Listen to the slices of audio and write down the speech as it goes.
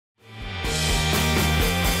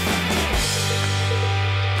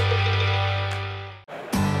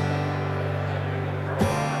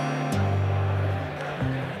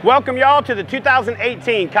Welcome y'all to the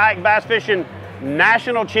 2018 Kayak Bass Fishing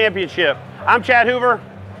National Championship. I'm Chad Hoover,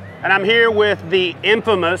 and I'm here with the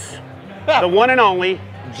infamous, the one and only,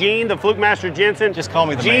 Gene, the Fluke Master Jensen. Just call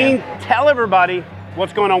me the Gene, man. tell everybody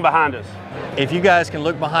what's going on behind us. If you guys can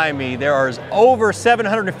look behind me, there are over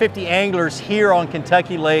 750 anglers here on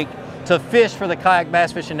Kentucky Lake to fish for the Kayak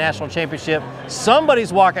Bass Fishing National Championship.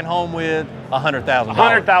 Somebody's walking home with $100,000.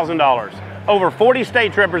 $100,000. Over 40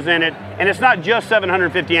 states represented, and it's not just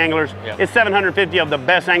 750 anglers, it's 750 of the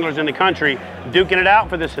best anglers in the country duking it out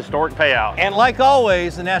for this historic payout. And like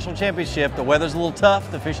always, the National Championship, the weather's a little tough,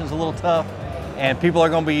 the fishing's a little tough, and people are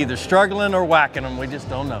gonna be either struggling or whacking them, we just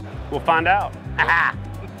don't know. We'll find out.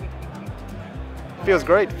 Feels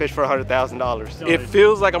great to fish for $100,000. It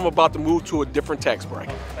feels like I'm about to move to a different tax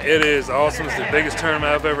bracket. It is awesome. It's the biggest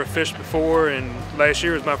tournament I've ever fished before, and last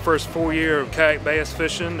year was my first full year of kayak bass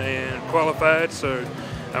fishing and qualified, so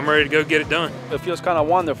I'm ready to go get it done. It feels kind of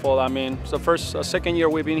wonderful. I mean, it's the second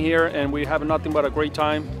year we've been here, and we have nothing but a great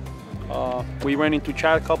time. We ran into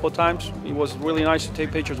Chad a couple of times. It was really nice to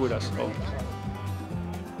take pictures with us. So.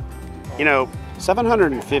 You know,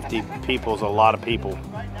 750 people is a lot of people.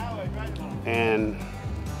 And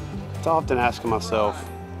it's often asking myself,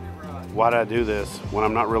 why do I do this when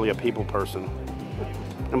I'm not really a people person?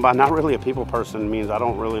 And by not really a people person means I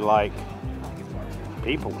don't really like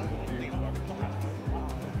people.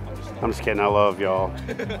 I'm just kidding, I love y'all.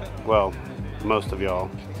 Well, most of y'all.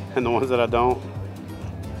 And the ones that I don't,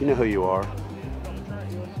 you know who you are.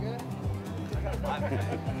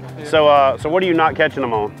 So what are you not catching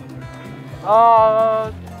them on?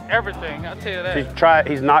 Everything, I'll tell you that.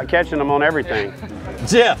 He's not catching them on everything.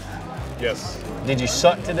 Jeff. Yes. Did you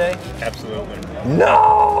suck today? Absolutely.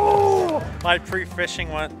 No! My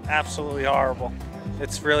pre-fishing went absolutely horrible.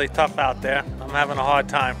 It's really tough out there. I'm having a hard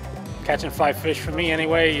time. Catching 5 fish for me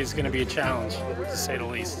anyway is going to be a challenge, to say the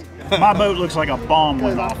least. My boat looks like a bomb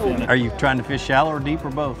went off in it. Are you trying to fish shallow or deep or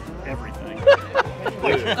both? Everything.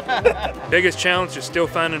 Biggest challenge is still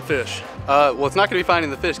finding fish. Well, it's not going to be finding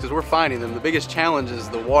the fish because we're finding them. The biggest challenge is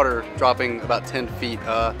the water dropping about 10 feet.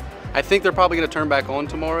 I think they're probably going to turn back on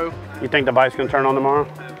tomorrow. You think the bite's going to turn on tomorrow?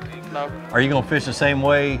 No. Are you going to fish the same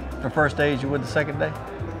way the first day as you would the second day?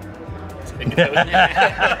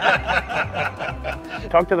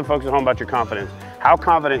 Talk to the folks at home about your confidence. How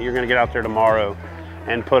confident you're going to get out there tomorrow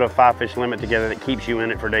and put a 5-fish limit together that keeps you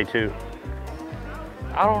in it for day 2?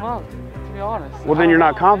 I don't know, to be honest. Well, then you're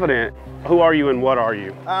not confident. Who are you and what are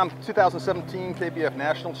you? I'm 2017 KBF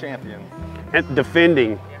National Champion. And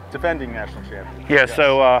defending National Champion. Yeah, yes.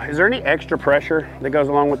 So is there any extra pressure that goes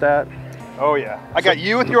along with that? Oh yeah. I got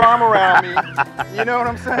you with your arm around me. You know what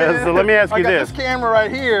I'm saying? So let me ask you this. I got this. this camera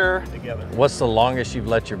right here. What's the longest you've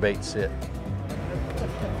let your bait sit?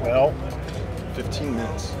 Well, 15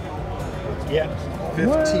 minutes. Yeah.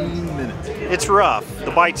 15 minutes. It's rough.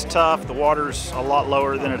 The bite's tough. The water's a lot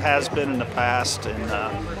lower than it has been in the past, and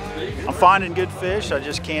I'm finding good fish. I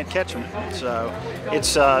just can't catch them. So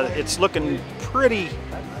it's looking pretty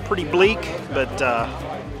bleak, but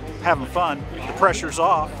having fun. The pressure's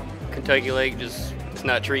off. Kentucky Lake it's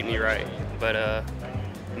not treating me right, but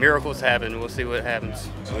miracles happen. We'll see what happens.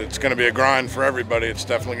 So it's going to be a grind for everybody. It's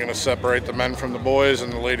definitely going to separate the men from the boys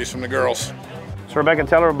and the ladies from the girls. So Rebecca,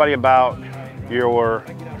 tell everybody about your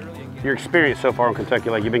experience so far on Kentucky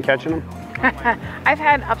Lake. You've been catching them? I've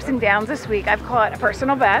had ups and downs this week. I've caught a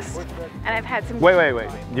personal best, and I've had some. Wait.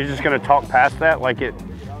 You're just going to talk past that like it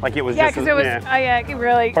was yeah, just because it was. Yeah, it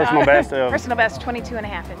really. Personal best. Personal best,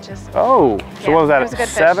 22.5 inches. Oh, so what was that? It was a good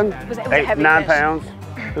 7, fish. It was a 8, heavy 9 fish. pounds.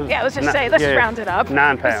 Yeah, let's just say, let's round it up.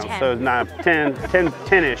 9 pounds. So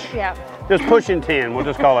 10-ish. Yeah. Just pushing 10. We'll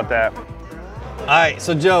just call it that. All right.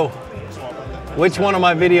 So Joe, which one of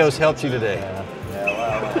my videos helped you today?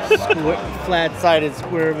 Flat-sided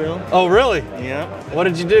squirrel. Oh, really? Yeah. What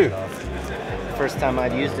did you do? First time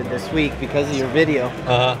I'd used it this week because of your video.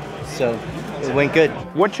 So it went good.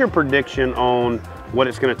 What's your prediction on what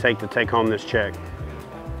it's going to take home this check?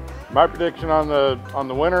 My prediction on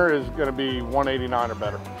the winner is going to be 189 or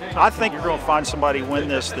better. I think you're going to find somebody win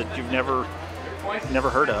this that you've never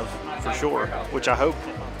heard of, for sure, which I hope,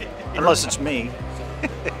 unless it's me.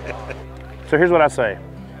 So here's what I say.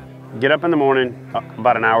 Get up in the morning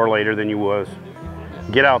about an hour later than you was.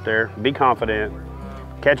 Get out there, be confident,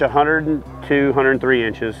 catch 102, 103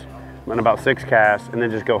 inches and about 6 casts, and then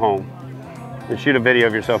just go home. And shoot a video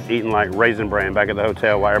of yourself eating like Raisin Bran back at the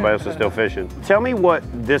hotel while everybody else is still fishing. Tell me what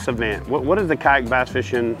this event, what does the Kayak Bass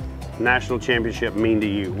Fishing National Championship mean to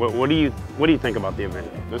you? What do you think about the event?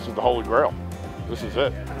 This is the Holy Grail. This is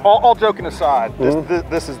it. All joking aside,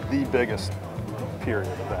 this is the biggest period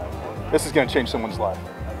of that. This is going to change someone's life.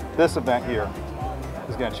 This event here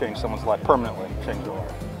is going to change someone's life permanently, change their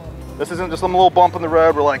life. This isn't just some little bump in the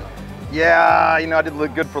road. We're like, yeah, you know, I did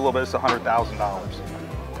look good for a little bit. It's $100,000.